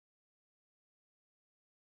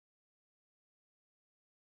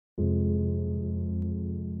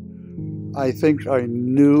I think I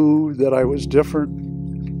knew that I was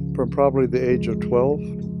different from probably the age of 12,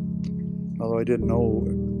 although I didn't know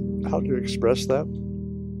how to express that.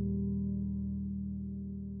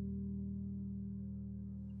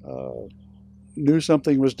 Knew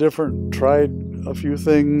something was different, tried a few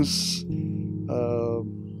things,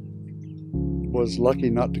 was lucky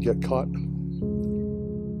not to get caught.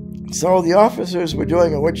 So the officers were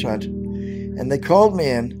doing a witch hunt, and they called me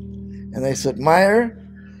in, and they said, Meyer,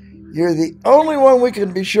 you're the only one we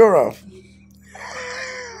can be sure of.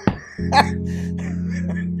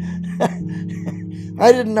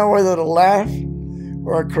 I didn't know whether to laugh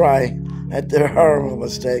or cry at their horrible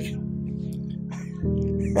mistake.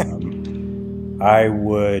 I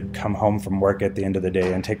would come home from work at the end of the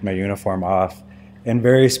day and take my uniform off and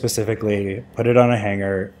very specifically put it on a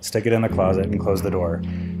hanger, stick it in the closet, and close the door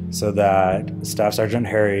so that Staff Sergeant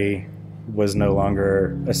Harry was no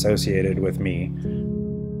longer associated with me.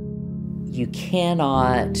 You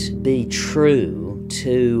cannot be true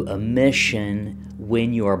to a mission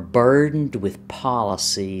when you are burdened with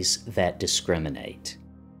policies that discriminate.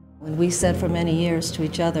 We said for many years to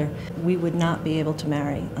each other, we would not be able to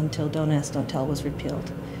marry until Don't Ask, Don't Tell was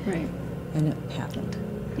repealed. Right. And it happened.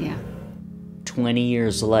 Yeah. 20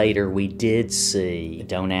 years later, we did see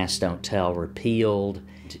Don't Ask, Don't Tell repealed.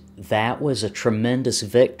 That was a tremendous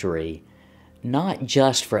victory, not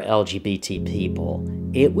just for LGBT people.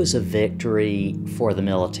 It was a victory for the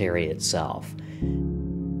military itself.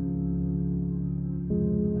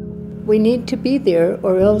 We need to be there,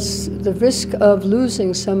 or else the risk of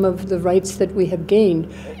losing some of the rights that we have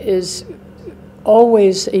gained is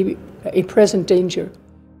always a present danger.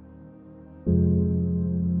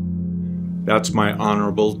 That's my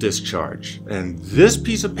honorable discharge. And this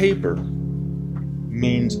piece of paper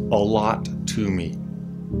means a lot to me.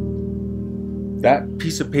 That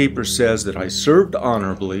piece of paper says that I served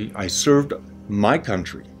honorably, I served my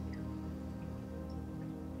country.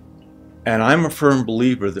 And I'm a firm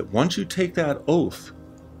believer that once you take that oath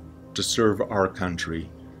to serve our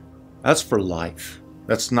country, that's for life.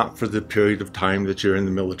 That's not for the period of time that you're in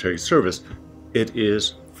the military service. It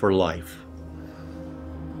is for life.